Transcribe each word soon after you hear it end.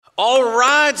All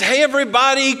right. Hey,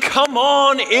 everybody. Come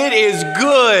on. It is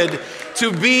good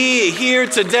to be here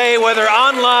today, whether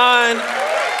online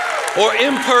or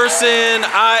in person.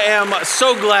 I am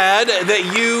so glad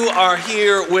that you are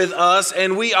here with us.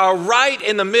 And we are right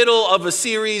in the middle of a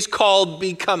series called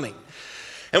Becoming.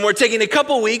 And we're taking a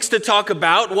couple weeks to talk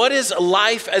about what does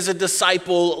life as a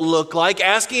disciple look like,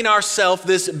 asking ourselves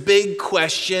this big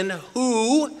question,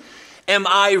 who am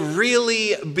I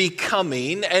really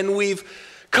becoming? And we've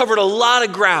covered a lot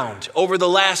of ground over the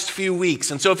last few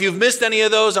weeks. And so if you've missed any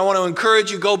of those, I want to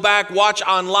encourage you, go back, watch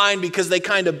online because they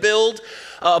kind of build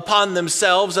upon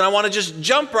themselves. And I want to just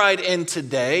jump right in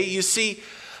today. You see,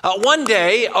 one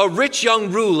day a rich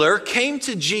young ruler came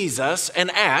to Jesus and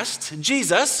asked,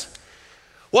 Jesus,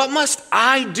 what must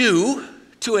I do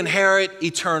to inherit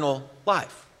eternal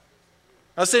life?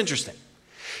 That's interesting.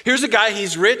 Here's a guy,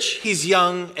 he's rich, he's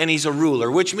young, and he's a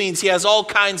ruler, which means he has all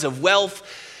kinds of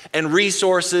wealth and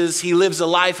resources. He lives a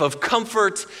life of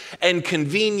comfort and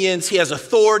convenience. He has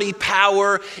authority,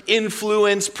 power,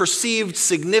 influence, perceived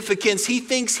significance. He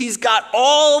thinks he's got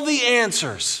all the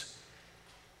answers,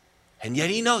 and yet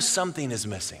he knows something is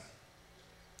missing.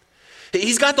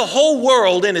 He's got the whole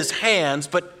world in his hands,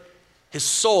 but his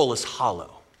soul is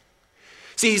hollow.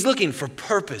 See, he's looking for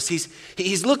purpose.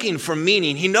 He's looking for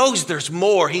meaning. He knows there's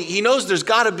more. He knows there's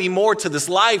got to be more to this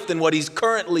life than what he's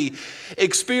currently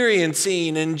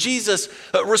experiencing. And Jesus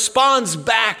responds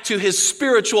back to his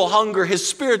spiritual hunger, his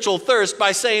spiritual thirst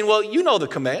by saying, well, you know the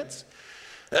commands.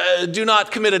 Do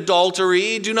not commit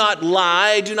adultery, do not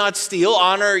lie, do not steal,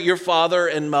 honor your father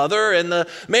and mother. And the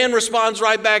man responds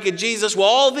right back at Jesus, well,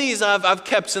 all these I've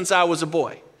kept since I was a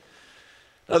boy.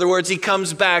 In other words, he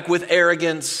comes back with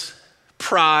arrogance,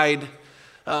 pride,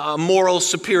 moral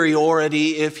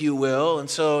superiority, if you will. And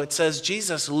so it says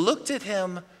Jesus looked at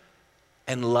him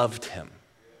and loved him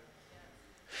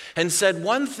and said,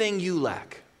 one thing you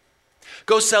lack.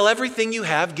 Go sell everything you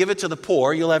have, give it to the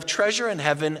poor. You'll have treasure in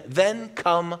heaven. Then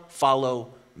come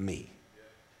follow me.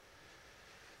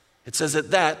 It says at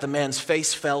that, the man's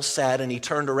face fell sad and he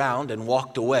turned around and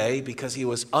walked away because he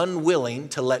was unwilling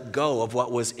to let go of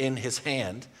what was in his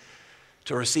hand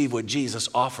to receive what Jesus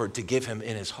offered to give him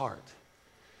in his heart.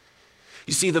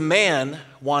 You see, the man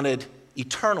wanted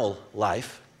eternal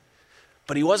life,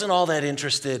 but he wasn't all that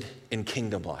interested in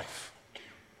kingdom life.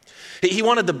 He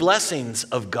wanted the blessings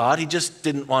of God. He just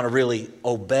didn't want to really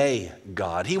obey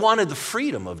God. He wanted the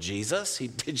freedom of Jesus. He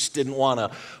just didn't want to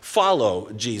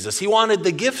follow Jesus. He wanted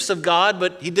the gifts of God,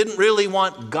 but he didn't really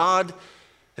want God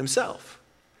himself.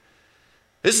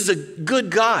 This is a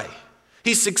good guy.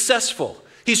 He's successful.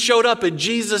 He showed up at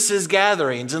Jesus'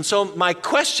 gatherings. And so my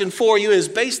question for you is,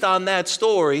 based on that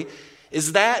story,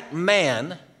 is that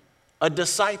man a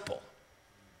disciple?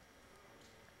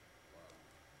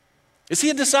 Is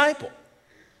he a disciple?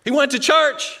 He went to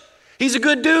church. He's a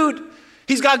good dude.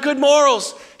 He's got good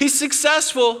morals. He's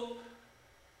successful.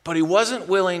 But he wasn't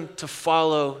willing to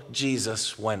follow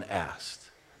Jesus when asked.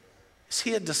 Is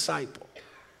he a disciple?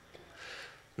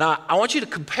 Now, I want you to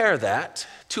compare that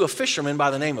to a fisherman by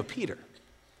the name of Peter,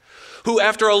 who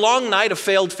after a long night of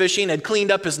failed fishing had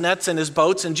cleaned up his nets and his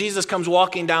boats, and Jesus comes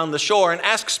walking down the shore and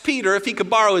asks Peter if he could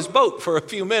borrow his boat for a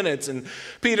few minutes. And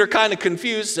Peter, kind of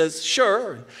confused, says,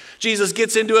 sure. Jesus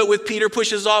gets into it with Peter,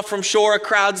 pushes off from shore, a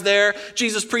crowd's there.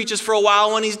 Jesus preaches for a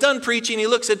while. When he's done preaching, he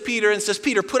looks at Peter and says,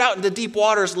 Peter, put out into deep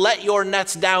waters, let your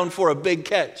nets down for a big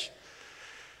catch.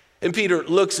 And Peter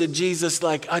looks at Jesus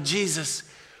like, Jesus,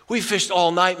 we fished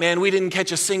all night, man. We didn't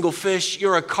catch a single fish.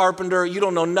 You're a carpenter. You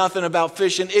don't know nothing about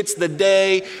fishing. It's the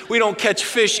day. We don't catch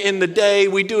fish in the day.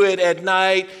 We do it at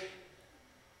night.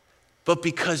 But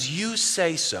because you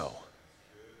say so,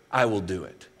 I will do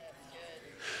it.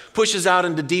 Pushes out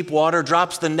into deep water,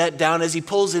 drops the net down. As he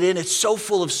pulls it in, it's so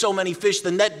full of so many fish,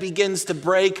 the net begins to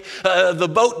break.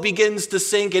 The boat begins to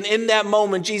sink. And in that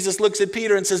moment, Jesus looks at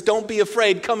Peter and says, don't be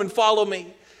afraid. Come and follow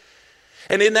me.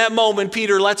 And in that moment,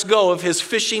 Peter lets go of his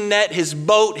fishing net, his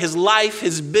boat, his life,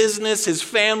 his business, his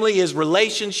family, his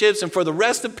relationships. And for the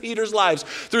rest of Peter's lives,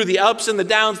 through the ups and the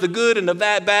downs, the good and the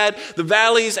bad, the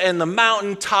valleys and the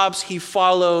mountaintops, he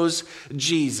follows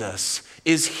Jesus.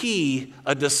 Is he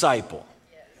a disciple?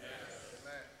 Yes.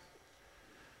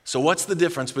 So what's the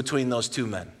difference between those two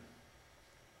men?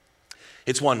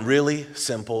 It's one really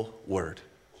simple word: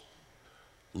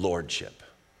 lordship.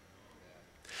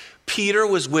 Peter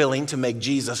was willing to make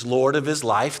Jesus Lord of his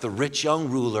life. The rich young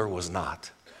ruler was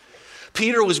not.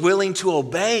 Peter was willing to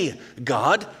obey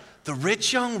God. The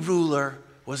rich young ruler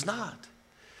was not.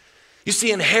 You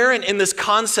see, inherent in this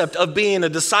concept of being a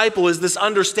disciple is this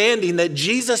understanding that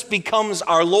Jesus becomes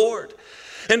our Lord.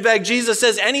 In fact, Jesus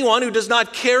says anyone who does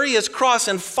not carry his cross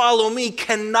and follow me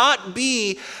cannot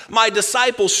be my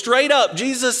disciple. Straight up,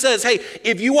 Jesus says, hey,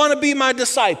 if you want to be my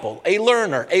disciple, a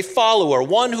learner, a follower,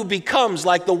 one who becomes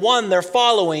like the one they're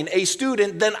following, a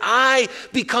student, then I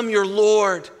become your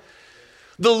Lord.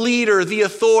 The leader, the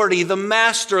authority, the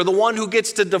master, the one who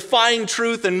gets to define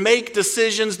truth and make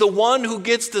decisions, the one who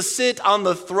gets to sit on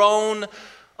the throne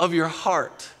of your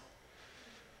heart.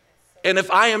 And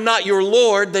if I am not your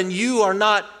Lord, then you are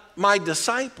not my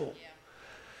disciple.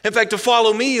 In fact, to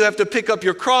follow me, you have to pick up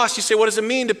your cross. You say, what does it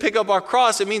mean to pick up our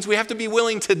cross? It means we have to be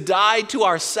willing to die to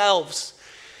ourselves.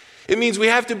 It means we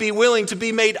have to be willing to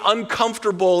be made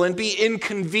uncomfortable and be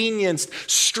inconvenienced,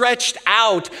 stretched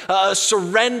out,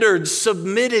 surrendered,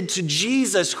 submitted to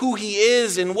Jesus, who he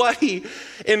is and what he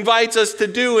invites us to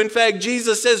do. In fact,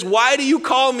 Jesus says, why do you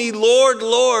call me Lord,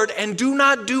 Lord, and do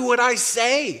not do what I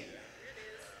say?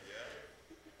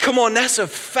 Come on, that's a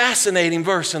fascinating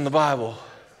verse in the Bible.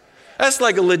 That's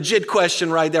like a legit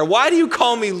question right there. Why do you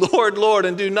call me Lord, Lord,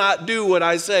 and do not do what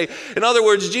I say? In other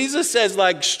words, Jesus says,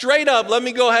 like, straight up, let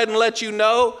me go ahead and let you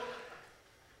know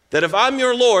that if I'm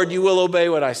your Lord, you will obey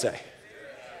what I say.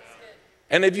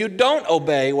 And if you don't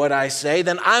obey what I say,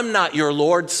 then I'm not your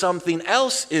Lord. Something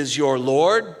else is your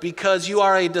Lord, because you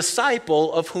are a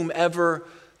disciple of whomever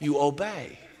you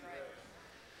obey.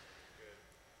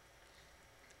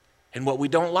 And what we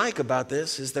don't like about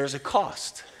this is there's a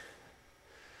cost.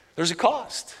 There's a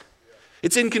cost.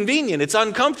 It's inconvenient. It's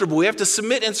uncomfortable. We have to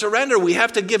submit and surrender. We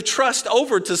have to give trust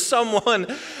over to someone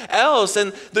else.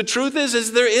 And the truth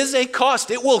is there is a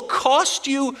cost. It will cost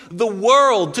you the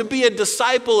world to be a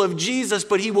disciple of Jesus,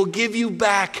 but he will give you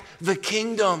back the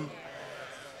kingdom.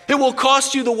 It will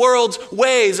cost you the world's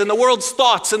ways and the world's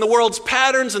thoughts and the world's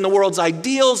patterns and the world's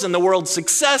ideals and the world's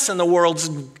success and the world's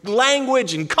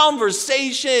language and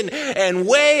conversation and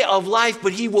way of life,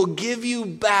 but he will give you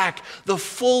back the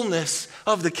fullness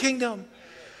of the kingdom.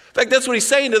 In fact, that's what he's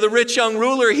saying to the rich young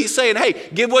ruler. He's saying, hey,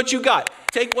 give what you got.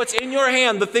 Take what's in your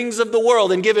hand, the things of the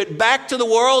world, and give it back to the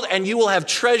world, and you will have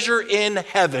treasure in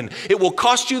heaven. It will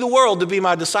cost you the world to be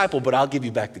my disciple, but I'll give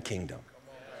you back the kingdom.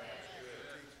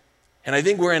 And I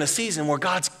think we're in a season where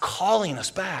God's calling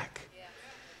us back.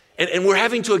 And we're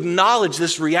having to acknowledge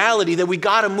this reality that we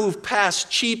got to move past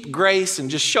cheap grace and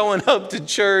just showing up to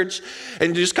church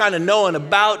and just kind of knowing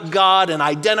about God and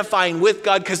identifying with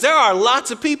God. Because there are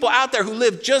lots of people out there who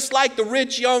live just like the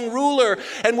rich young ruler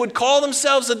and would call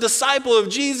themselves a disciple of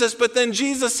Jesus. But then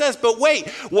Jesus says, but wait,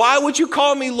 why would you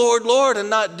call me Lord, Lord, and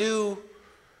not do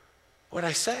what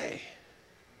I say?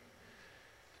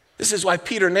 This is why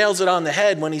Peter nails it on the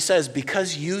head when he says,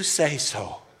 because you say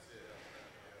so.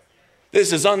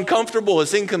 This is uncomfortable,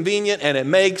 it's inconvenient, and it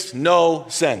makes no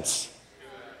sense.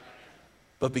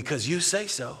 But because you say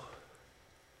so,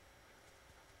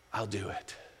 I'll do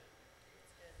it.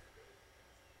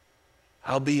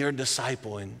 I'll be your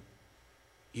disciple and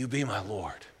you be my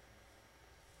Lord.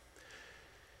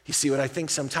 You see, what I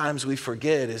think sometimes we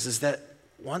forget is that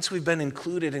once we've been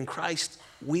included in Christ,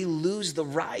 we lose the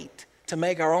right to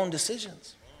make our own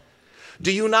decisions.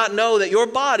 Do you not know that your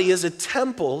body is a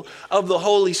temple of the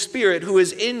Holy Spirit who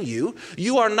is in you?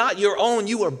 You are not your own.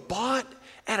 You were bought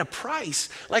at a price.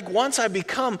 Like once I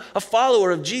become a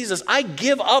follower of Jesus, I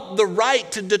give up the right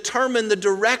to determine the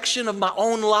direction of my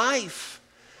own life.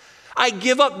 I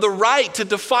give up the right to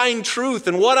define truth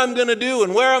and what I'm going to do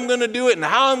and where I'm going to do it and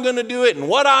how I'm going to do it and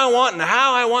what I want and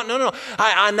how I want. No.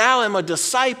 I now am a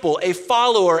disciple, a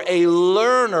follower, a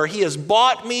learner. He has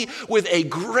bought me with a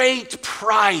great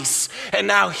price. And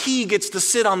now he gets to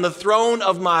sit on the throne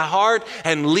of my heart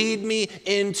and lead me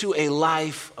into a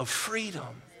life of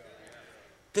freedom.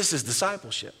 This is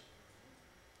discipleship.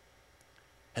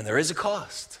 And there is a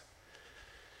cost.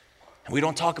 And we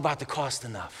don't talk about the cost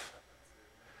enough.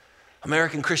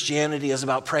 American Christianity is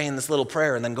about praying this little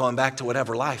prayer and then going back to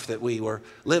whatever life that we were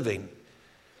living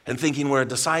and thinking we're a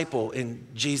disciple in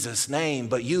Jesus' name.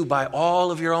 But you, by all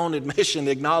of your own admission,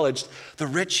 acknowledged the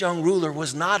rich young ruler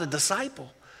was not a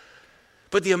disciple.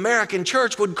 But the American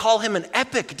church would call him an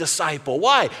epic disciple.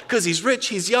 Why? Because he's rich,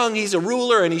 he's young, he's a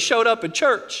ruler, and he showed up at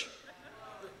church.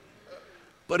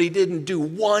 But he didn't do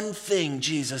one thing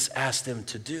Jesus asked him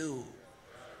to do.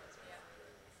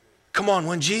 Come on,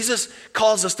 when Jesus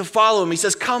calls us to follow him, he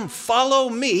says, come follow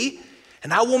me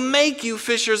and I will make you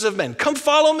fishers of men. Come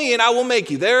follow me and I will make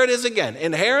you. There it is again.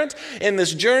 Inherent in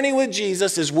this journey with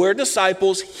Jesus is we're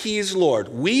disciples, he's Lord.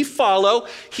 We follow,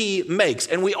 he makes.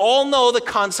 And we all know the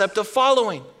concept of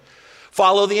following.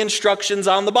 Follow the instructions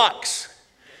on the box.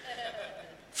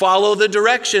 Follow the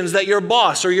directions that your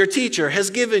boss or your teacher has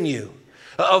given you.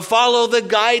 Follow the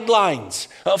guidelines.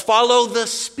 Follow the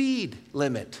speed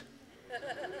limit.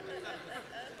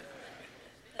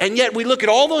 And yet we look at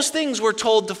all those things we're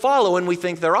told to follow and we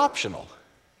think they're optional.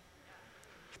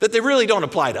 That they really don't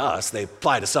apply to us, they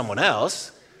apply to someone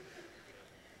else.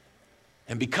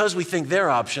 And because we think they're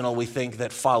optional, we think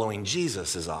that following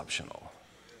Jesus is optional.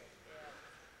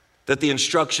 That the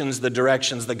instructions, the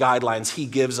directions, the guidelines he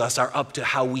gives us are up to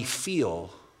how we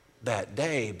feel that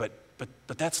day, but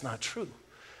that's not true.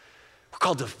 We're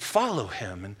called to follow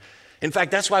him. And in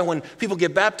fact, that's why when people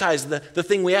get baptized, the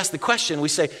thing we ask the question, we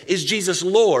say, is Jesus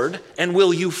Lord and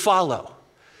will you follow?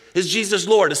 Is Jesus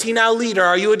Lord? Is he now leader?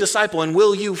 Are you a disciple? And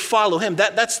will you follow him?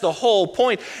 That's the whole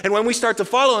point. And when we start to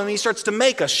follow him, he starts to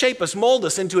make us, shape us, mold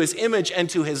us into his image and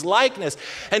to his likeness.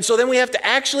 And so then we have to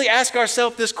actually ask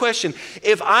ourselves this question.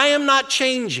 If I am not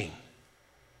changing,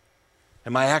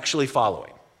 am I actually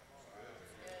following?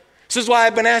 This is why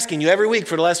I've been asking you every week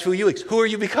for the last few weeks, who are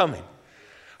you becoming?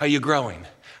 Are you growing?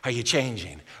 Are you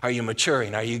changing? Are you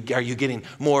maturing? Are you getting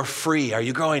more free? Are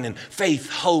you growing in faith,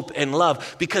 hope, and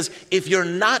love? Because if you're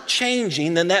not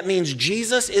changing, then that means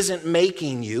Jesus isn't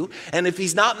making you. And if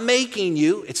he's not making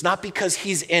you, it's not because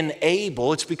he's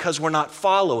unable, it's because we're not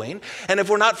following. And if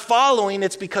we're not following,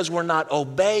 it's because we're not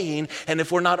obeying. And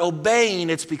if we're not obeying,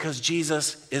 it's because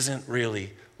Jesus isn't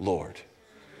really Lord.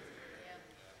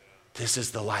 This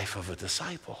is the life of a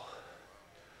disciple.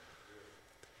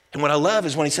 And what I love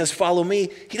is when he says, follow me,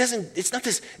 it's not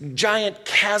this giant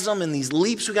chasm and these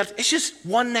leaps we got. It's just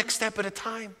one next step at a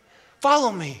time.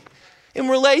 Follow me. In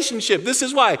relationship, this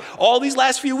is why all these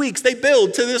last few weeks, they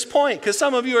build to this point. Because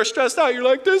some of you are stressed out. You're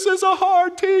like, this is a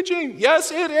hard teaching.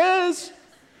 Yes, it is.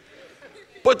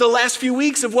 But the last few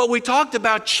weeks of what we talked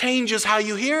about changes how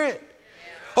you hear it.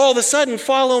 All of a sudden,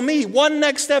 follow me. One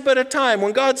next step at a time.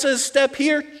 When God says step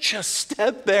here, just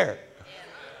step there.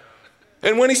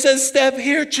 And when he says step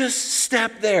here, just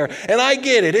step there. And I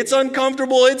get it. It's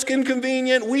uncomfortable. It's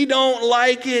inconvenient. We don't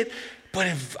like it. But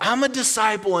if I'm a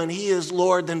disciple and he is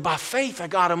Lord, then by faith, I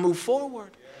got to move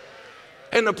forward.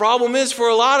 And the problem is for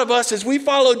a lot of us is we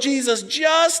follow Jesus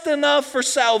just enough for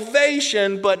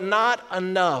salvation, but not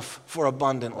enough for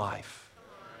abundant life.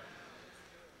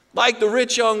 Like the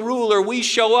rich young ruler, we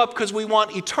show up because we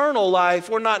want eternal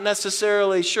life. We're not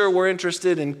necessarily sure we're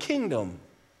interested in kingdom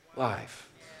life.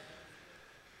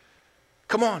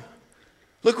 Come on.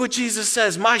 Look what Jesus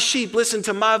says. My sheep listen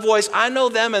to my voice. I know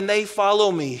them and they follow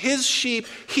me. His sheep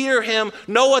hear him,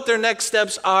 know what their next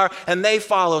steps are, and they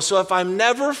follow. So if I'm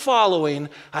never following,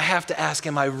 I have to ask,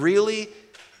 am I really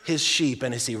his sheep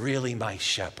and is he really my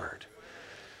shepherd?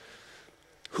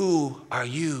 Who are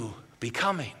you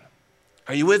becoming?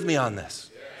 Are you with me on this?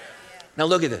 Now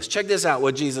look at this. Check this out,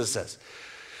 what Jesus says.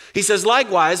 He says,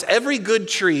 likewise, every good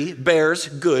tree bears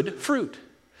good fruit.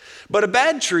 But a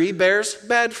bad tree bears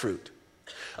bad fruit.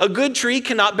 A good tree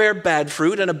cannot bear bad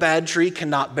fruit, and a bad tree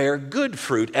cannot bear good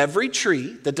fruit. Every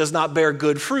tree that does not bear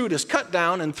good fruit is cut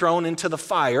down and thrown into the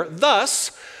fire.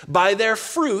 Thus, by their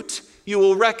fruit, you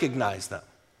will recognize them.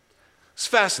 It's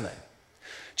fascinating.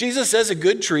 Jesus says a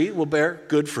good tree will bear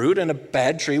good fruit, and a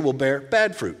bad tree will bear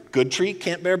bad fruit. Good tree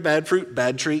can't bear bad fruit.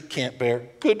 Bad tree can't bear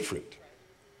good fruit.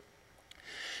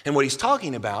 And what he's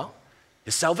talking about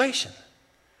is salvation.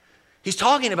 He's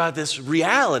talking about this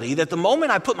reality that the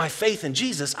moment I put my faith in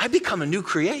Jesus, I become a new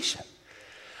creation.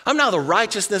 I'm now the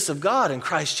righteousness of God in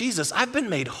Christ Jesus. I've been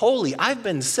made holy. I've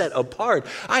been set apart.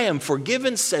 I am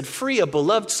forgiven, set free, a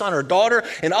beloved son or daughter.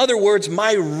 In other words,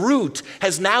 my root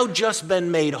has now just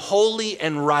been made holy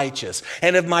and righteous.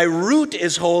 And if my root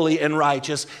is holy and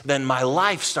righteous, then my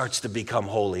life starts to become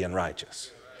holy and righteous.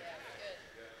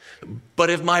 But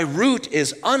if my root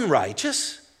is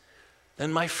unrighteous,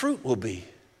 then my fruit will be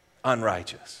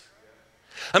unrighteous.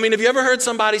 I mean, have you ever heard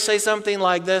somebody say something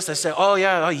like this? They say, oh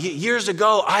yeah, years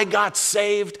ago I got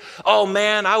saved. Oh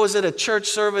man, I was at a church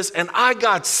service and I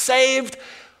got saved,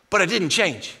 but I didn't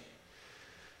change.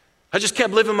 I just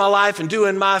kept living my life and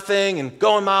doing my thing and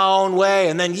going my own way.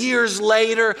 And then years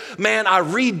later, man, I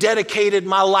rededicated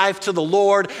my life to the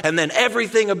Lord and then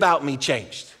everything about me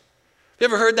changed. Have you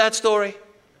ever heard that story?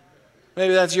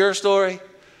 Maybe that's your story.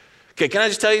 Okay, can I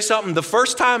just tell you something? The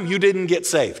first time you didn't get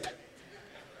saved.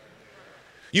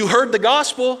 You heard the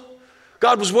gospel.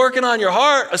 God was working on your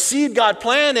heart, a seed God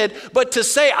planted. But to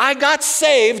say, I got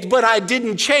saved, but I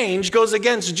didn't change, goes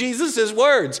against Jesus'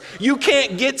 words. You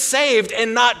can't get saved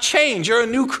and not change. You're a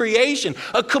new creation,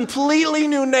 a completely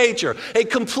new nature, a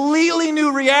completely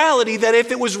new reality that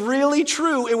if it was really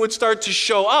true, it would start to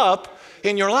show up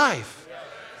in your life.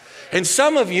 And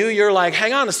some of you, you're like,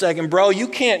 hang on a second, bro, you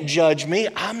can't judge me.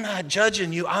 I'm not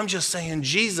judging you. I'm just saying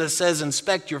Jesus says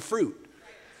inspect your fruit.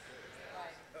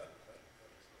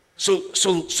 So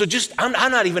just, I'm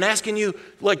not even asking you,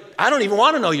 like, I don't even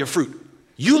want to know your fruit.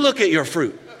 You look at your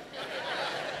fruit.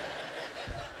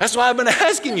 That's why I've been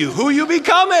asking you, who you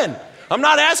becoming? I'm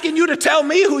not asking you to tell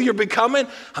me who you're becoming.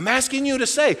 I'm asking you to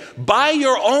say, by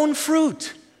your own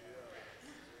fruit,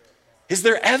 is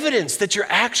there evidence that you're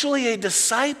actually a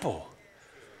disciple?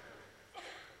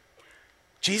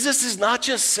 Jesus is not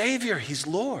just Savior, he's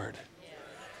Lord.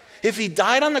 If he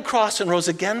died on the cross and rose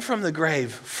again from the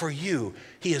grave for you,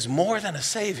 he is more than a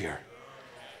Savior.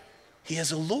 He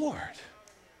is a Lord.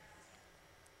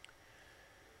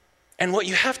 And what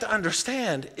you have to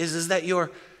understand is that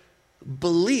your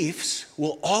beliefs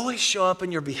will always show up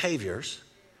in your behaviors,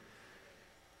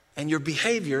 and your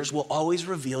behaviors will always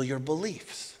reveal your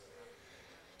beliefs.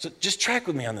 So just track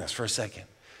with me on this for a second.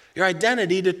 Your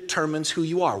identity determines who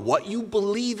you are. What you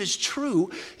believe is true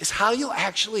is how you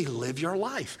actually live your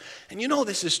life. And you know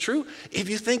this is true. If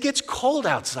you think it's cold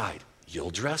outside, you'll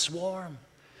dress warm.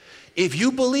 If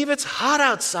you believe it's hot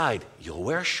outside, you'll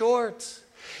wear shorts.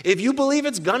 If you believe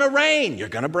it's gonna rain, you're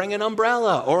gonna bring an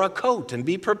umbrella or a coat and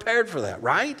be prepared for that,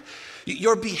 right?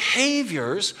 Your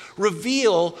behaviors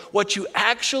reveal what you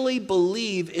actually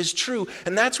believe is true.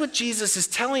 And that's what Jesus is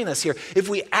telling us here. If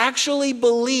we actually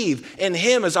believe in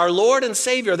him as our Lord and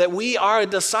Savior, that we are a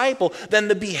disciple, then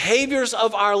the behaviors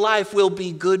of our life will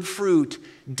be good fruit,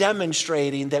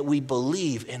 demonstrating that we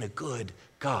believe in a good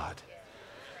God.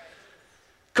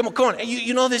 Come on.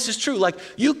 You know this is true. Like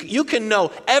you can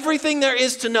know everything there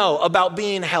is to know about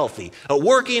being healthy,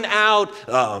 working out,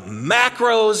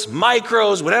 macros,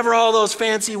 micros, whatever all those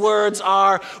fancy words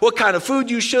are, what kind of food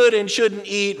you should and shouldn't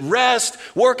eat, rest,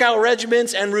 workout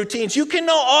regimens and routines. You can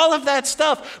know all of that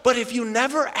stuff, but if you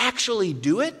never actually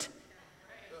do it,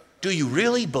 do you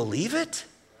really believe it?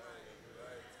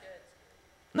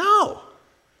 No.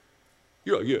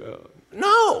 Yeah.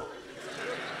 No.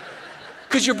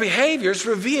 Because your behaviors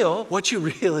reveal what you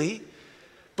really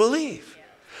believe.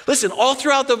 Listen, all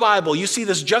throughout the Bible, you see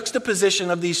this juxtaposition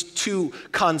of these two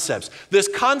concepts. This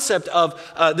concept of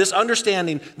this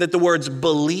understanding that the words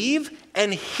believe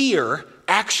and hear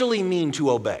actually mean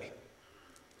to obey.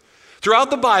 Throughout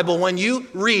the Bible, when you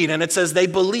read and it says they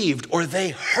believed or they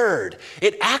heard,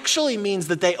 it actually means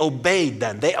that they obeyed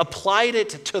them. They applied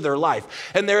it to their life.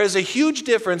 And there is a huge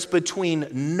difference between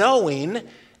knowing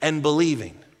and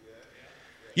believing.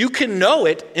 You can know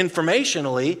it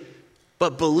informationally,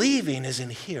 but believing is in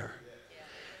here.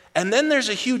 And then there's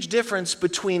a huge difference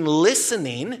between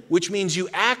listening, which means you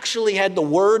actually had the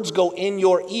words go in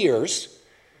your ears,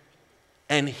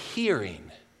 and hearing,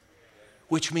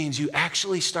 which means you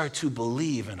actually start to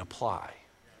believe and apply.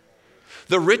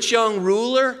 The rich young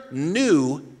ruler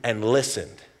knew and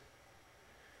listened.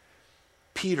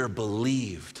 Peter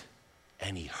believed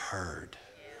and he heard.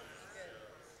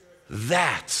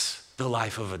 That's the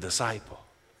life of a disciple.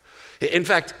 In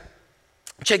fact,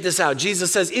 check this out.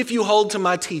 Jesus says, if you hold to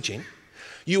my teaching,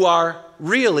 you are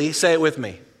really, say it with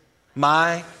me,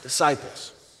 my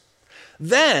disciples.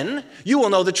 Then you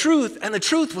will know the truth, and the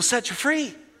truth will set you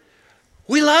free.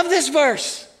 We love this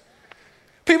verse.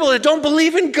 People that don't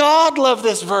believe in God love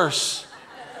this verse.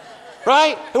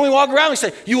 Right? And we walk around and we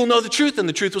say, you will know the truth and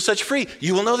the truth will set you free.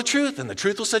 You will know the truth and the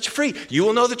truth will set you free. You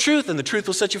will know the truth and the truth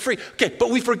will set you free. Okay, but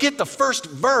we forget the first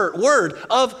word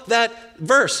of that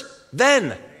verse,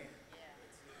 then.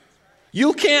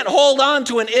 You can't hold on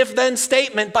to an if-then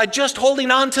statement by just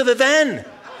holding on to the then.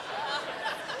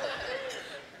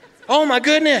 Oh my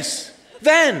goodness.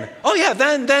 Then. Oh yeah,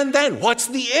 then. What's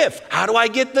the if? How do I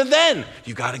get the then?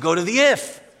 You got to go to the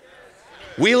if.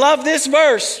 We love this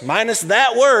verse, minus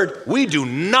that word. We do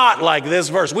not like this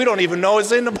verse. We don't even know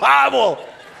it's in the Bible.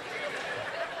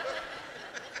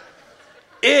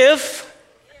 If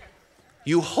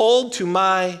you hold to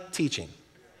my teaching,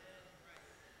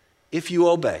 if you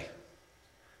obey,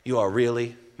 you are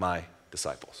really my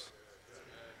disciples.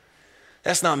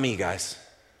 That's not me, guys.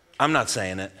 I'm not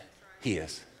saying it. He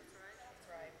is.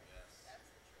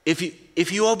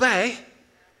 If you obey,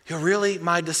 you're really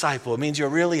my disciple. It means you're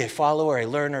really a follower, a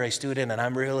learner, a student, and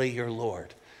I'm really your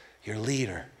Lord, your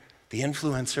leader, the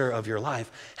influencer of your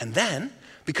life. And then,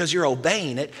 because you're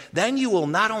obeying it, then you will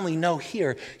not only know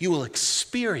here, you will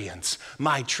experience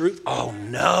my truth. Oh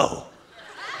no.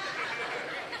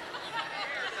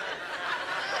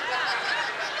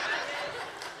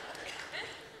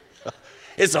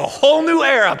 It's a whole new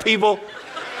era, people.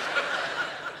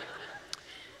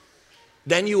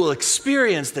 Then you will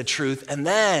experience the truth, and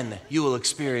then you will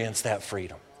experience that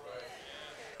freedom.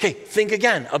 Okay, think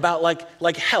again about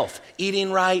like health,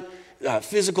 eating right,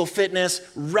 physical fitness,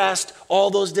 rest,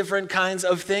 all those different kinds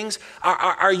of things.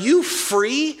 Are you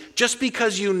free just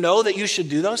because you know that you should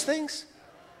do those things?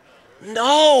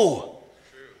 No,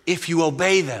 if you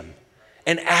obey them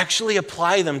and actually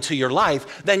apply them to your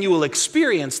life, then you will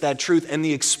experience that truth, and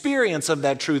the experience of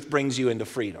that truth brings you into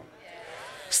freedom.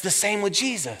 It's the same with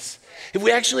Jesus. If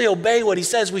we actually obey what he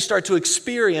says, we start to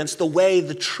experience the way,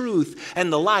 the truth, and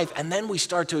the life, and then we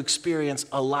start to experience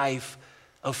a life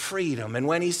of freedom. And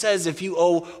when he says, if you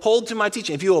hold to my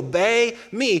teaching, if you obey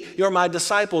me, you're my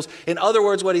disciples. In other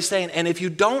words, what he's saying, and if you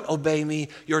don't obey me,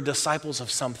 you're disciples of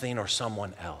something or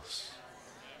someone else.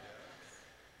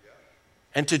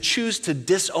 And to choose to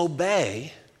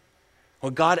disobey,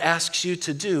 what God asks you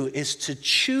to do is to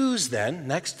choose then,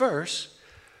 next verse,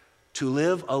 to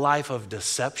live a life of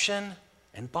deception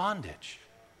and bondage.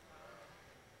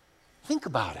 Think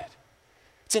about it.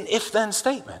 It's an if-then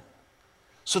statement.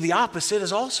 So the opposite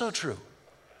is also true.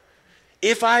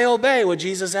 If I obey what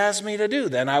Jesus asked me to do,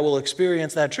 then I will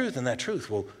experience that truth, and that truth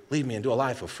will lead me into a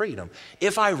life of freedom.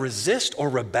 If I resist or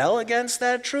rebel against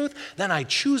that truth, then I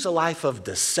choose a life of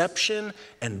deception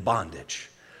and bondage.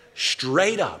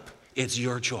 Straight up, it's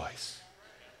your choice.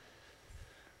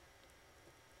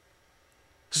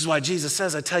 This is why Jesus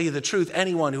says, I tell you the truth,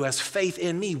 anyone who has faith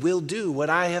in me will do what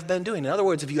I have been doing. In other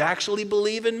words, if you actually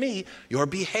believe in me, your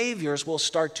behaviors will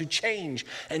start to change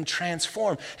and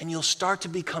transform, and you'll start to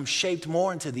become shaped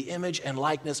more into the image and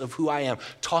likeness of who I am,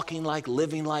 talking like,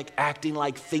 living like, acting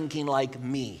like, thinking like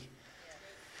me.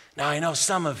 Now, I know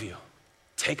some of you,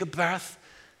 take a breath.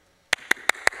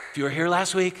 If you were here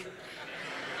last week,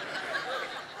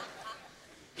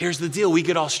 here's the deal. We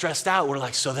get all stressed out. We're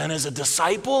like, so then as a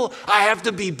disciple, I have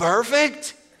to be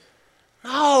perfect?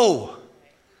 No.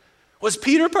 Was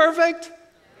Peter perfect?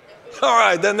 All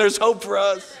right, then there's hope for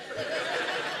us.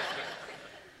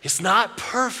 It's not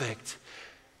perfect.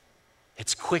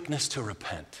 It's quickness to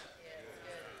repent.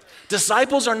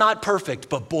 Disciples are not perfect,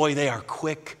 but boy, they are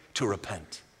quick to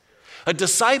repent. A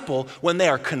disciple, when they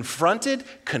are confronted,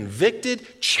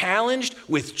 convicted, challenged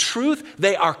with truth,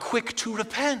 they are quick to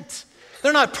repent.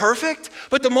 They're not perfect,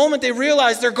 but the moment they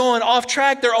realize they're going off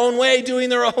track their own way, doing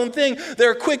their own thing,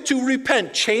 they're quick to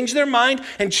repent, change their mind,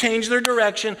 and change their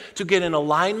direction to get in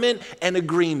alignment and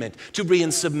agreement, to be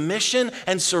in submission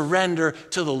and surrender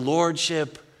to the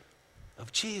lordship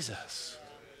of Jesus.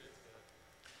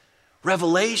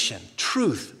 Revelation,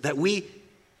 truth that we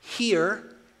hear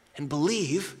and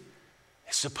believe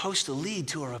is supposed to lead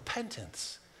to a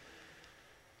repentance.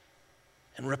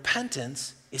 And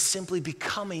repentance is simply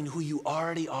becoming who you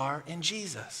already are in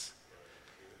Jesus.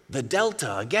 The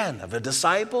delta, again, of a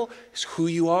disciple is who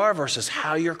you are versus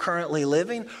how you're currently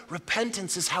living.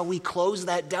 Repentance is how we close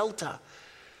that delta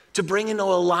to bring into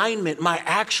alignment my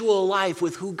actual life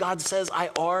with who God says I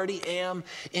already am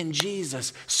in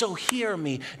Jesus. So hear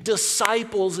me,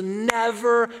 disciples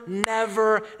never,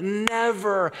 never,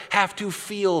 never have to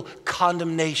feel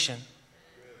condemnation,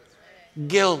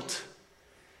 guilt,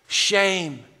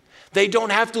 shame. They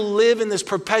don't have to live in this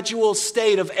perpetual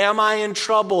state of, am I in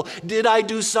trouble? Did I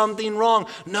do something wrong?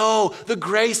 No, the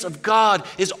grace of God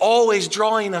is always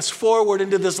drawing us forward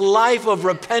into this life of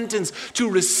repentance to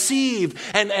receive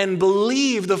and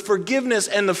believe the forgiveness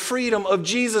and the freedom of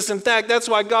Jesus. In fact, that's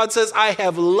why God says, I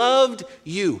have loved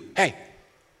you. Hey,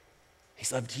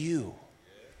 he's loved you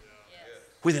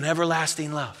with an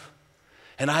everlasting love.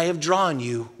 And I have drawn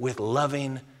you with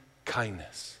loving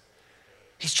kindness.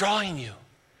 He's drawing you.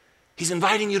 He's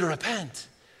inviting you to repent,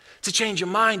 to change your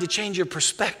mind, to change your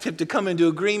perspective, to come into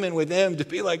agreement with him, to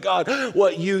be like, God,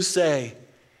 what you say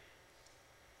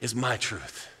is my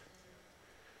truth.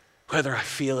 Whether I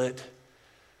feel it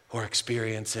or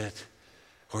experience it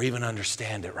or even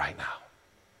understand it right now.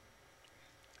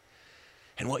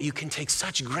 And what you can take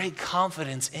such great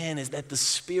confidence in is that the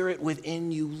spirit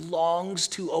within you longs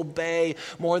to obey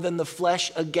more than the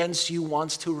flesh against you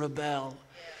wants to rebel.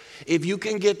 If you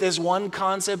can get this one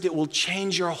concept, it will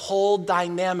change your whole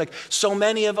dynamic. So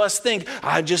many of us think,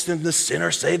 I just am the sinner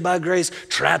saved by grace,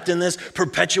 trapped in this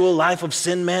perpetual life of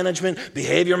sin management,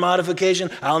 behavior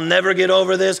modification. I'll never get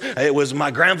over this. It was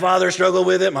my grandfather struggled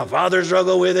with it. My father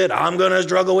struggled with it. I'm going to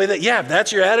struggle with it. Yeah, if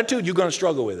that's your attitude, you're going to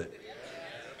struggle with it.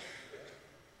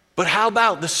 But how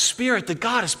about the spirit that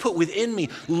God has put within me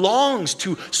longs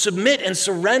to submit and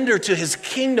surrender to his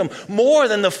kingdom more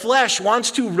than the flesh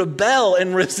wants to rebel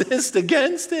and resist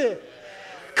against it?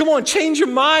 Come on, change your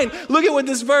mind. Look at what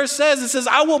this verse says. It says,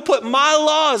 I will put my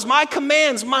laws, my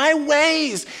commands, my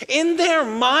ways in their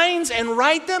minds and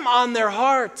write them on their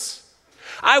hearts.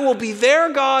 I will be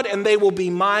their God and they will be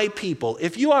my people.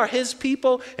 If you are his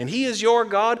people and he is your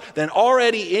God, then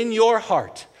already in your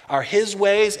heart are his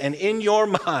ways, and in your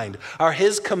mind are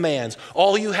his commands.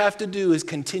 All you have to do is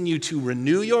continue to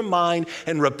renew your mind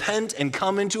and repent and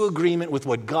come into agreement with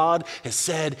what God has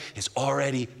said is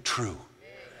already true.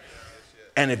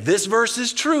 And if this verse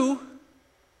is true,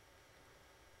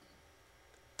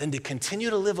 then to continue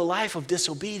to live a life of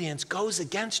disobedience goes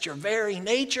against your very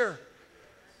nature,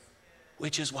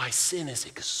 which is why sin is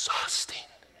exhausting.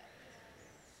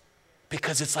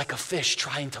 Because it's like a fish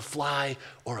trying to fly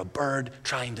or a bird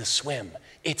trying to swim.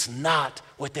 It's not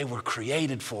what they were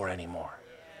created for anymore.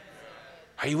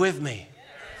 Are you with me?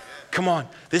 Come on.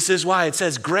 This is why it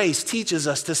says grace teaches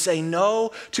us to say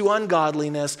no to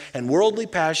ungodliness and worldly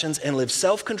passions and live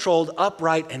self-controlled,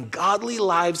 upright, and godly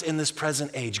lives in this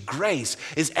present age. Grace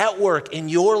is at work in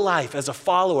your life as a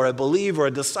follower, a believer,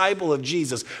 a disciple of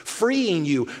Jesus, freeing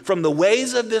you from the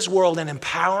ways of this world and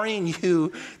empowering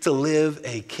you to live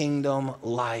a kingdom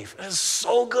life. This is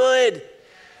so good.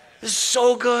 This is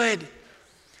so good.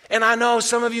 And I know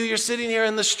some of you, you're sitting here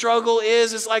and the struggle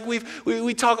is, it's like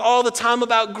we talk all the time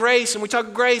about grace and we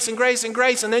talk grace and grace and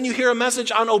grace. And then you hear a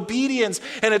message on obedience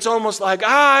and it's almost like,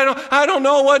 I don't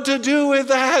know what to do with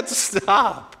that.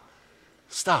 Stop.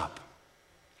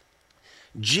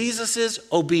 Jesus'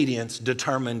 obedience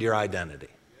determined your identity.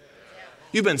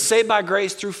 You've been saved by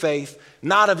grace through faith,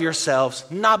 not of yourselves,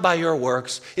 not by your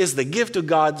works. It's the gift of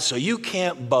God, so you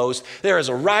can't boast. There is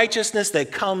a righteousness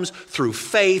that comes through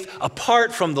faith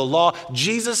apart from the law.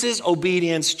 Jesus'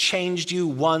 obedience changed you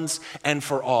once and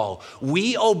for all.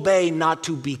 We obey not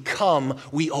to become,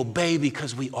 we obey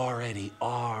because we already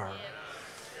are.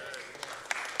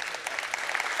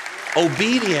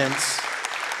 Obedience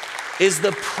is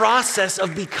the process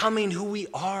of becoming who we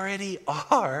already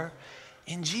are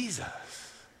in Jesus.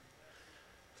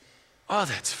 Oh,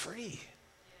 that's free.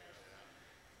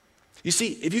 You see,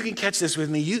 if you can catch this with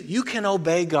me, you can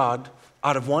obey God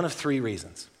out of one of three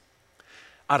reasons.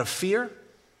 Out of fear,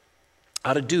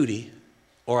 out of duty,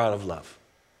 or out of love.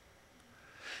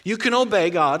 You can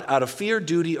obey God out of fear,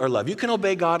 duty, or love. You can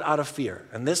obey God out of fear.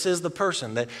 And this is the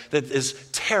person that is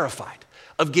terrified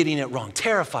of getting it wrong,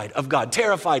 terrified of God,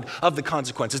 terrified of the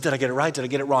consequences. Did I get it right? Did I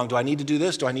get it wrong? Do I need to do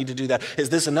this? Do I need to do that? Is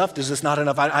this enough? Is this not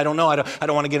enough? I don't know. I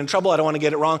don't want to get in trouble. I don't want to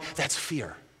get it wrong. That's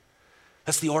fear.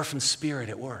 That's the orphan spirit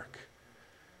at work.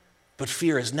 But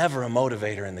fear is never a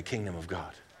motivator in the kingdom of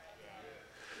God.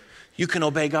 You can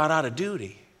obey God out of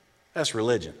duty. That's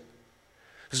religion.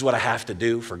 This is what I have to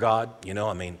do for God. You know,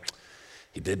 I mean,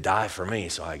 he did die for me,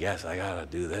 so I guess I got to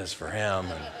do this for him.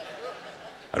 And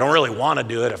I don't really want to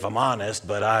do it if I'm honest,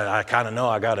 but I kind of know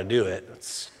I got to do it.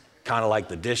 It's kind of like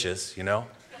the dishes, you know?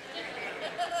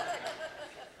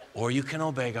 Or you can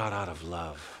obey God out of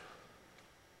love.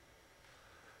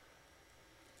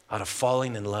 Out of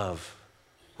falling in love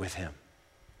with him.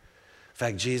 In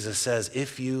fact, Jesus says,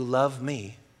 if you love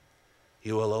me,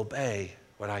 you will obey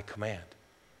what I command.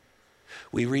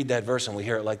 We read that verse and we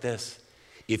hear it like this.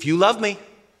 If you love me,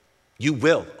 you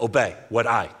will obey what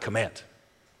I command.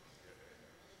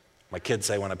 My kids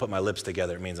say when I put my lips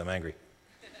together, it means I'm angry.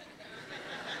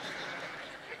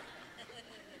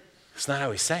 It's not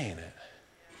how he's saying it.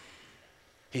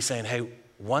 He's saying, hey,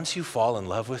 once you fall in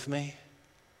love with me,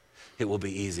 it will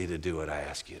be easy to do what I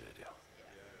ask you to do.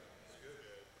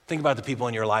 Think about the people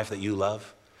in your life that you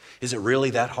love. Is it really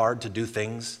that hard to do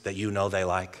things that you know they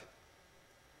like?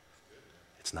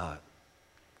 It's not.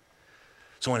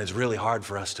 So when it's really hard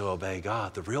for us to obey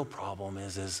God, the real problem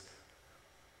is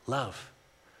love.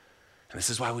 And this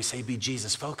is why we say be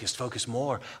Jesus focused. Focus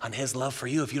more on his love for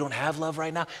you. If you don't have love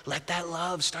right now, let that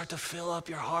love start to fill up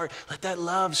your heart. Let that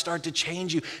love start to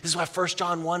change you. This is why 1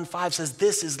 John 1:5 says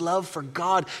this is love for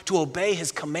God, to obey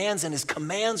his commands, and his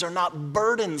commands are not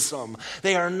burdensome.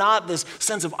 They are not this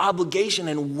sense of obligation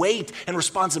and weight and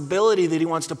responsibility that he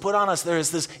wants to put on us. There is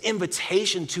this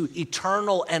invitation to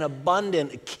eternal and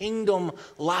abundant kingdom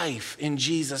life in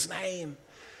Jesus' name.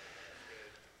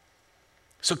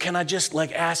 So can I just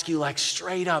ask you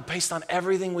straight up, based on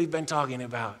everything we've been talking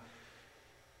about,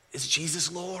 is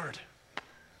Jesus Lord?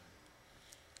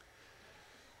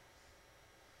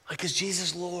 Is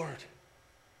Jesus Lord?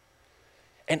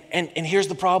 And here's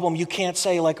the problem. You can't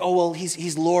say oh, well,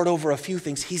 he's Lord over a few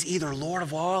things. He's either Lord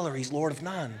of all or he's Lord of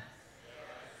none.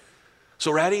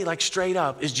 So ready? Straight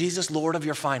up, is Jesus Lord of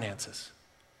your finances?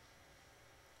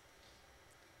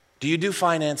 Do you do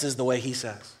finances the way he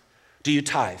says? Do you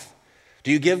tithe? Do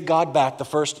you give God back the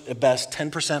first best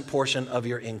 10% portion of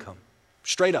your income?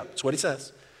 Straight up, that's what he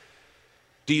says.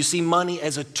 Do you see money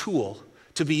as a tool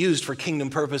to be used for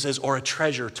kingdom purposes or a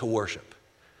treasure to worship?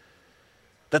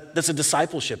 That's a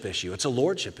discipleship issue. It's a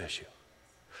lordship issue.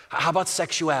 How about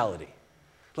sexuality?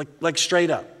 Straight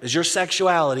up, is your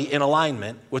sexuality in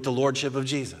alignment with the lordship of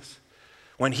Jesus?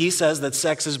 When he says that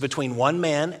sex is between one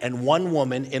man and one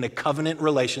woman in a covenant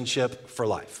relationship for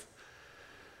life.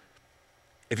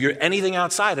 If you're anything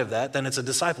outside of that, then it's a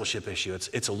discipleship issue.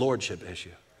 It's a lordship issue.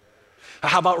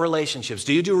 How about relationships?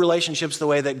 Do you do relationships the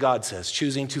way that God says?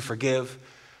 Choosing to forgive,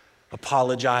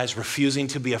 apologize, refusing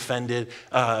to be offended,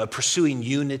 pursuing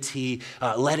unity,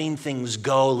 letting things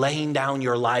go, laying down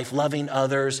your life, loving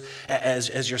others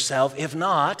as yourself. If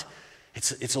not,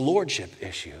 it's a lordship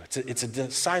issue. It's a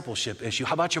discipleship issue.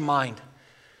 How about your mind?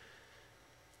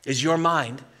 Is your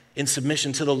mind in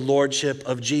submission to the lordship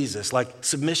of Jesus, like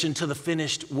submission to the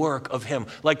finished work of him?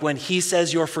 Like when he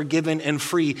says you're forgiven and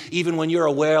free, even when you're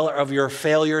aware of your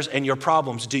failures and your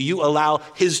problems, do you allow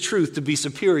his truth to be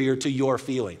superior to your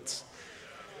feelings?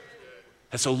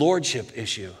 That's a lordship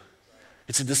issue.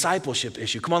 It's a discipleship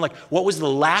issue. Come on, like, what was the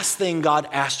last thing God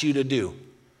asked you to do?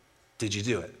 Did you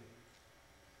do it?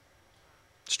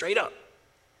 Straight up.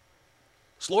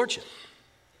 It's lordship.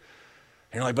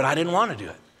 And you're like, but I didn't want to do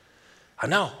it. I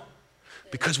know,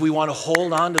 because we want to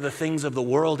hold on to the things of the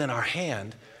world in our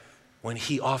hand when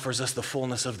he offers us the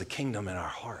fullness of the kingdom in our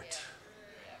heart.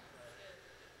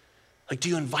 Like, do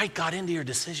you invite God into your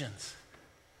decisions?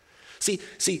 See,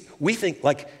 we think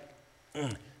like,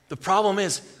 the problem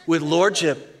is with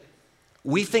lordship,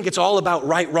 we think it's all about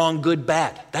right, wrong, good,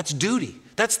 bad. That's duty.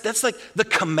 That's like the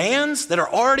commands that are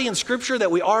already in Scripture that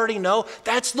we already know.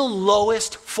 That's the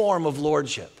lowest form of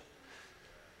lordship.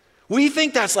 We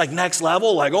think that's like next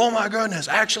level, like, oh my goodness,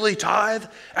 actually tithe,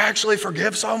 actually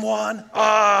forgive someone.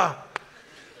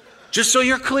 Just so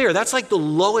you're clear, that's like the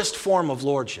lowest form of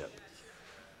lordship.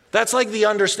 That's like the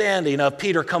understanding of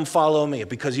Peter, come follow me.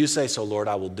 Because you say so, Lord,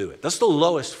 I will do it. That's the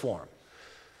lowest form.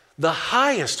 The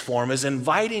highest form is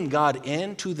inviting God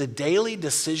into the daily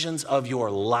decisions of your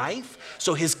life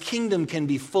so his kingdom can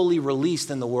be fully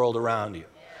released in the world around you.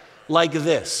 Like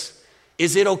this,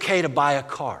 is it okay to buy a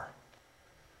car?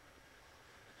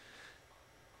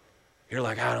 You're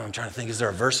like, I don't know, I'm trying to think, is there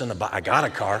a verse in the Bible? I got a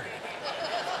car.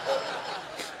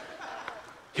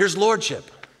 Here's lordship.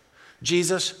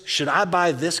 Jesus, should I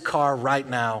buy this car right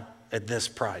now at this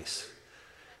price?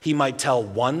 He might tell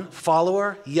one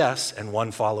follower yes and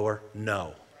one follower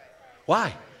no.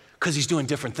 Why? Because he's doing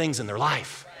different things in their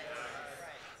life.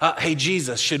 Hey,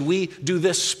 Jesus, should we do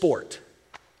this sport?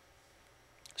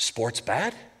 Sport's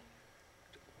bad?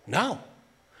 No.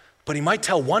 But he might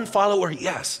tell one follower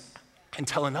yes and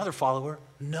tell another follower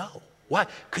no. Why?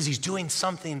 Because he's doing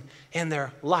something in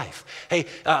their life. Hey,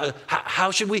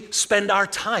 how should we spend our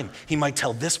time? He might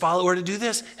tell this follower to do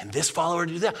this and this follower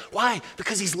to do that. Why?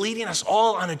 Because he's leading us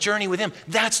all on a journey with him.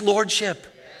 That's lordship.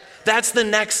 That's the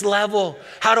next level.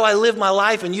 How do I live my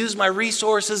life and use my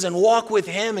resources and walk with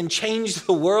him and change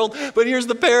the world? But here's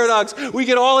the paradox. We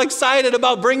get all excited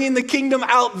about bringing the kingdom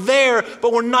out there,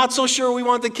 but we're not so sure we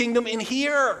want the kingdom in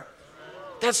here.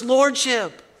 That's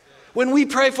lordship. When we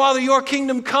pray, Father, your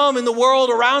kingdom come in the world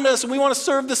around us, and we want to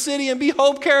serve the city and be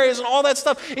hope carriers and all that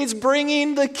stuff, it's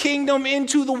bringing the kingdom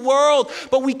into the world.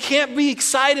 But we can't be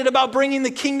excited about bringing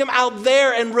the kingdom out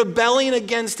there and rebelling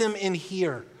against him in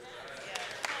here.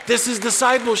 This is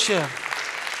discipleship.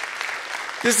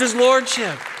 This is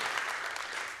lordship.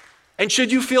 And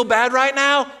should you feel bad right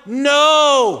now?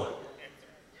 No.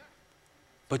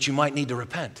 But you might need to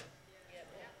repent.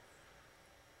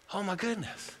 Oh my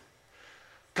goodness.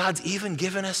 God's even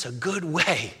given us a good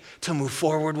way to move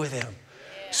forward with him.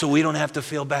 So we don't have to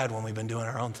feel bad when we've been doing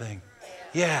our own thing.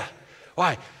 Yeah.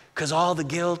 Why? Because all the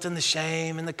guilt and the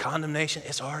shame and the condemnation,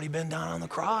 it's already been done on the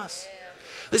cross.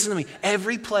 Listen to me.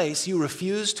 Every place you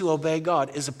refuse to obey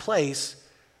God is a place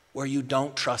where you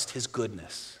don't trust his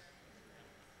goodness.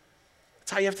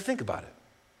 That's how you have to think about it.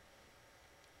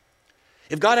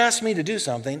 If God asks me to do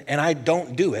something and I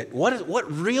don't do it,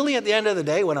 what really at the end of the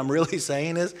day, what I'm really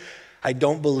saying is, I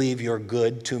don't believe you're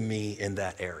good to me in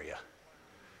that area.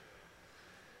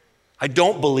 I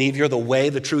don't believe you're the way,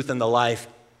 the truth, and the life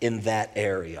in that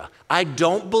area. I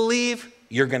don't believe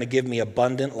you're going to give me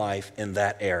abundant life in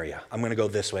that area. I'm going to go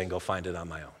this way and go find it on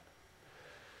my own.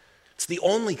 It's the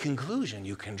only conclusion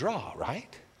you can draw,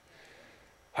 right?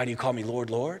 Why do you call me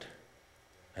Lord, Lord,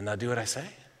 and not do what I say?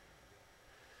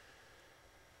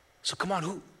 So come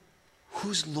on,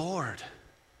 who's Lord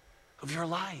of your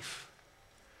life?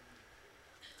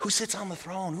 Who sits on the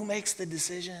throne? Who makes the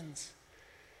decisions?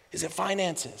 Is it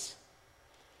finances?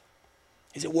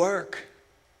 Is it work?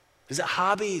 Is it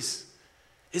hobbies?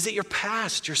 Is it your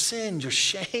past, your sins, your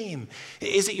shame?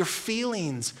 Is it your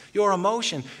feelings, your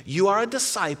emotion? You are a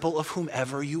disciple of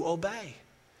whomever you obey.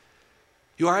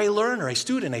 You are a learner, a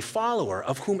student, a follower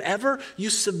of whomever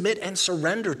you submit and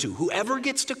surrender to, whoever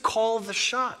gets to call the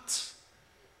shots.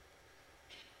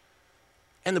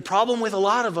 And the problem with a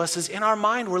lot of us is in our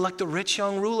mind, we're like the rich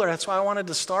young ruler. That's why I wanted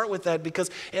to start with that, because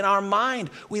in our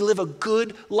mind, we live a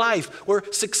good life. We're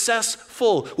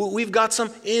successful. We've got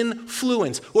some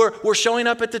influence. We're showing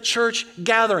up at the church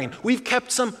gathering. We've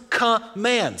kept some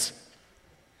commands.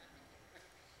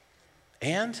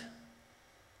 And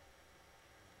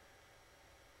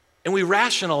we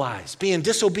rationalize being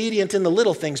disobedient in the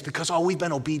little things because, we've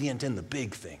been obedient in the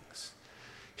big things.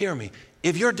 Hear me.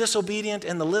 If you're disobedient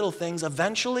in the little things,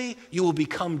 eventually you will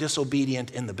become disobedient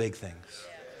in the big things.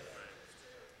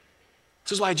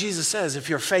 This is why Jesus says, if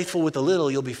you're faithful with the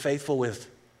little, you'll be faithful with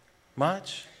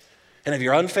much. And if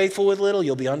you're unfaithful with little,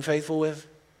 you'll be unfaithful with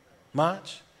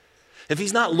much. If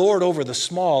he's not Lord over the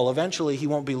small, eventually he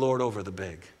won't be Lord over the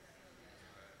big.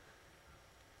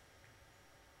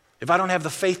 If I don't have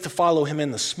the faith to follow him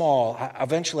in the small,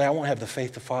 eventually I won't have the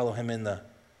faith to follow him in the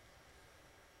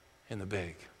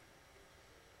big.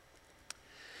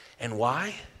 And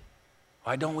why?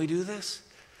 Why don't we do this?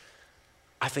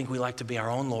 I think we like to be our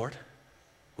own Lord.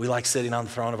 We like sitting on the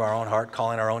throne of our own heart,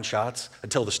 calling our own shots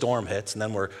until the storm hits, and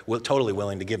then we're totally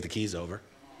willing to give the keys over.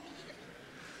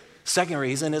 Second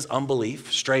reason is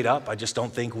unbelief. Straight up, I just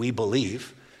don't think we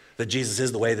believe that Jesus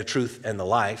is the way, the truth, and the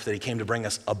life, that he came to bring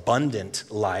us abundant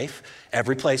life.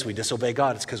 Every place we disobey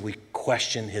God, it's because we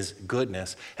question his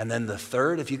goodness. And then the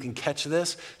third, if you can catch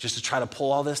this, just to try to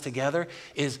pull all this together,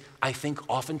 is I think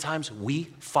oftentimes we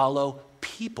follow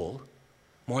people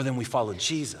more than we follow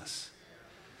Jesus.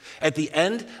 At the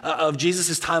end of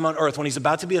Jesus' time on earth, when he's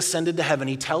about to be ascended to heaven,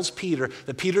 he tells Peter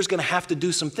that Peter's going to have to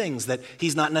do some things that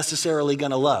he's not necessarily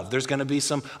going to love. There's going to be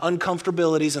some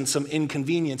uncomfortabilities and some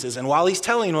inconveniences. And while he's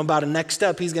telling him about a next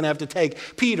step he's going to have to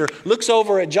take, Peter looks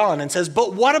over at John and says,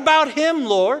 "But what about him,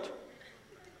 Lord?"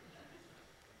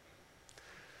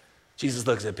 Jesus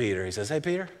looks at Peter. He says, "Hey,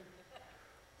 Peter,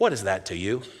 what is that to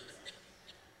you?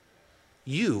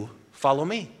 You follow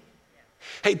me."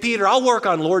 Hey, Peter, I'll work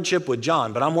on lordship with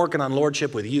John, but I'm working on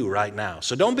lordship with you right now.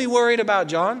 So don't be worried about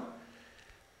John.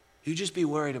 You just be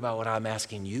worried about what I'm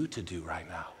asking you to do right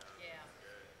now. Yeah.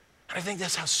 And I think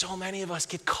that's how so many of us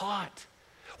get caught.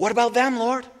 What about them,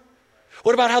 Lord?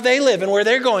 What about how they live and where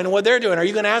they're going and what they're doing? Are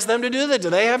you going to ask them to do that? Do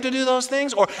they have to do those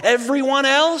things? Or everyone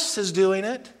else is doing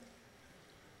it?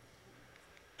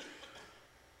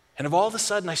 And if all of a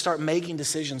sudden I start making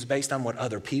decisions based on what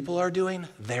other people are doing,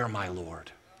 they're my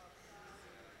Lord.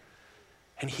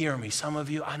 And hear me, some of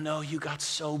you, I know you got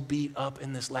so beat up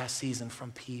in this last season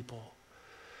from people.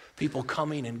 People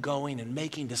coming and going and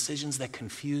making decisions that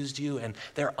confused you, and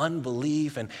their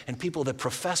unbelief, and people that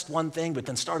professed one thing but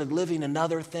then started living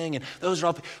another thing. And those are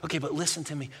all, okay, but listen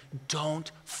to me.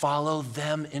 Don't follow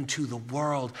them into the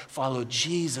world. Follow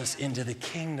Jesus into the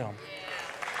kingdom.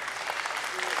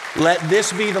 Let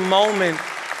this be the moment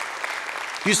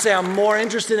you say, I'm more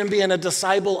interested in being a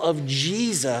disciple of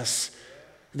Jesus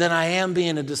than I am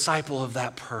being a disciple of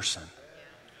that person.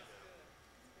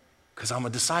 Because I'm a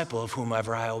disciple of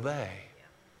whomever I obey.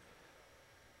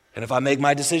 And if I make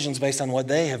my decisions based on what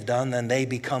they have done, then they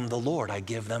become the Lord. I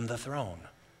give them the throne.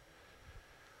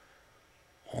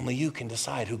 Only you can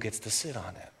decide who gets to sit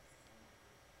on it.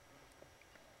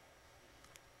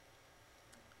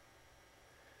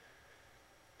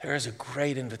 There is a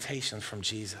great invitation from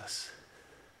Jesus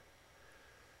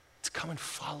to come and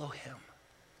follow him.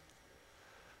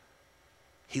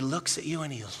 He looks at you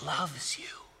and he loves you.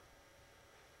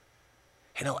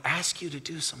 And he'll ask you to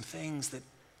do some things that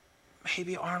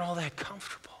maybe aren't all that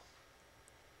comfortable.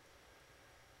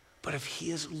 But if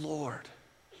he is Lord,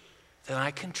 then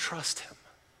I can trust him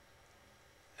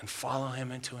and follow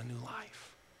him into a new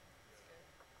life.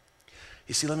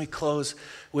 You see, let me close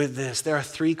with this. There are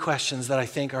 3 questions that I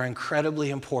think are incredibly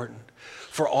important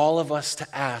for all of us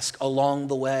to ask along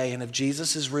the way. And if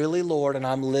Jesus is really Lord and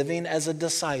I'm living as a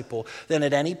disciple, then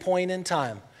at any point in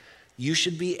time, you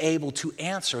should be able to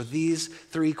answer these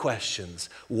 3 questions.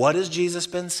 What has Jesus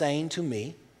been saying to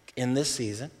me in this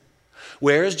season?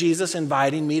 Where is Jesus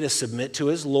inviting me to submit to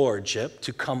his lordship,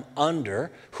 to come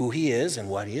under who he is and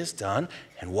what he has done?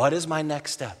 And what is my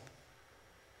next step?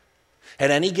 At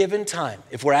any given time,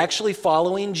 if we're actually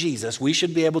following Jesus, we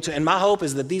should be able to, and my hope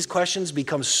is that these questions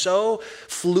become so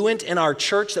fluent in our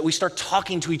church that we start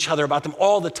talking to each other about them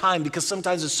all the time, because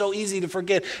sometimes it's so easy to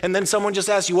forget. And then someone just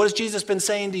asks you, what has Jesus been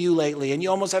saying to you lately? And you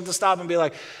almost have to stop and be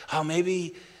like, oh,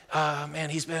 maybe, man,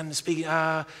 he's been speaking,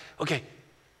 okay.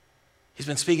 He's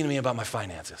been speaking to me about my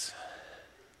finances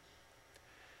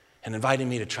and inviting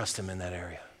me to trust him in that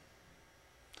area.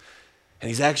 And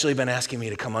he's actually been asking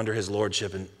me to come under his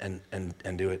lordship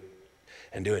and do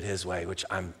it his way, which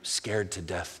I'm scared to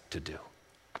death to do.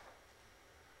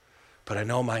 But I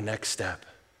know my next step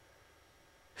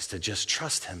is to just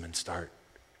trust him and start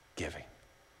giving.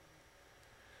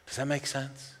 Does that make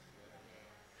sense?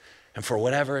 And for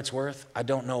whatever it's worth, I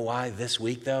don't know why this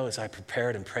week though, as I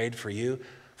prepared and prayed for you,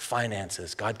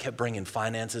 finances. God kept bringing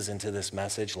finances into this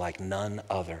message like none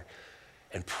other.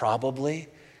 And probably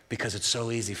because it's so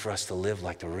easy for us to live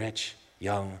like the rich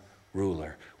young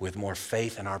ruler with more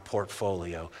faith in our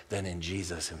portfolio than in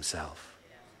Jesus himself.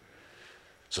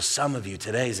 So some of you,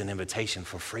 today is an invitation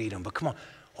for freedom. But come on,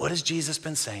 what has Jesus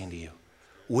been saying to you?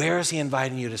 Where is he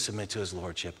inviting you to submit to his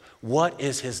lordship? What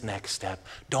is his next step?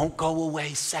 Don't go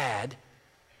away sad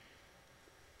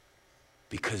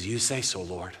because you say so,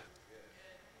 Lord.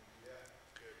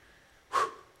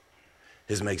 Whew.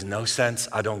 This makes no sense.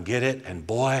 I don't get it. And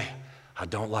boy, I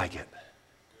don't like it.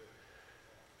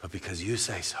 But because you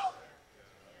say so,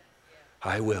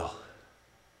 I will.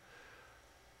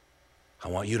 I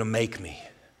want you to make me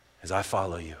as I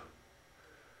follow you.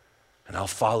 And I'll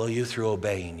follow you through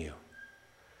obeying you.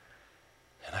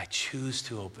 And I choose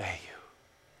to obey you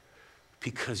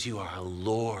because you are a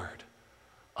Lord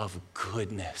of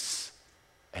goodness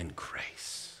and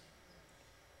grace.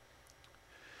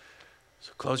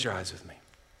 So close your eyes with me.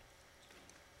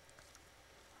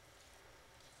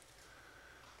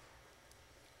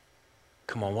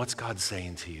 Come on, what's God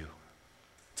saying to you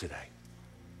today?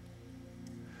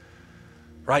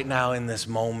 Right now in this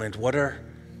moment, what are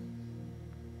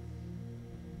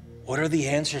the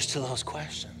answers to those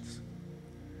questions?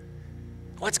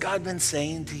 What's God been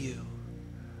saying to you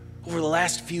over the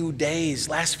last few days,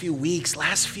 last few weeks,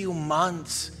 last few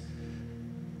months?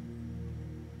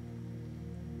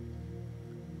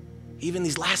 Even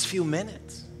these last few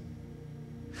minutes.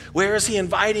 Where is he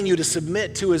inviting you to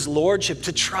submit to his lordship,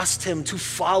 to trust him, to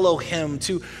follow him,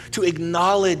 to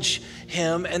acknowledge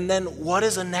him? And then what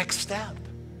is the next step?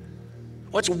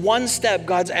 What's one step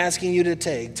God's asking you to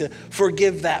take to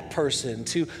forgive that person,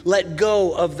 to let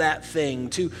go of that thing,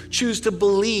 to choose to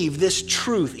believe this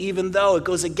truth, even though it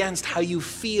goes against how you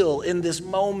feel in this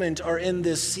moment or in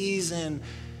this season?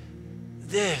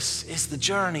 This is the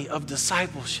journey of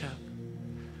discipleship.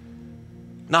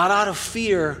 Not out of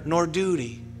fear nor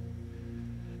duty,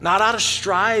 not out of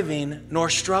striving nor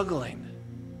struggling,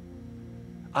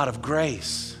 out of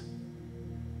grace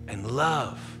and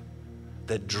love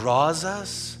that draws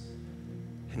us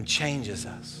and changes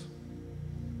us.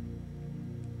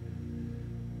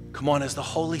 Come on, as the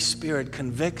Holy Spirit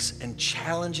convicts and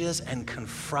challenges and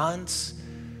confronts,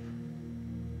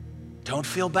 don't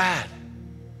feel bad.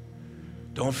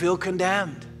 Don't feel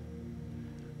condemned.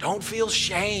 Don't feel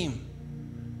shame.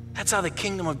 That's how the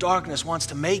kingdom of darkness wants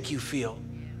to make you feel.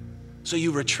 So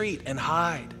you retreat and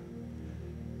hide.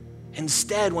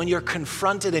 Instead, when you're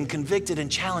confronted and convicted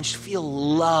and challenged, feel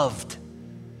loved.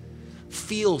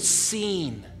 Feel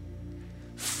seen,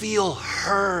 feel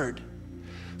heard,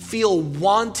 feel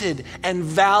wanted and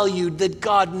valued, that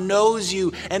God knows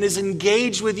you and is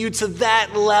engaged with you to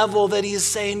that level that he is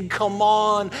saying, come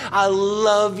on, I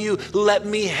love you, let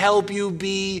me help you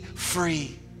be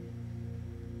free.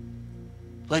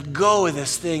 Let go of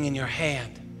this thing in your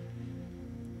hand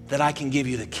that I can give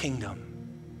you the kingdom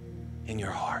in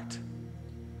your heart.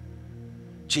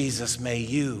 Jesus, may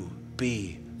you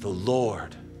be the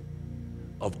Lord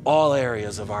of all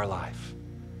areas of our life.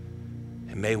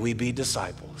 And may we be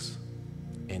disciples.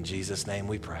 In Jesus' name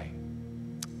we pray.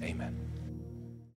 Amen.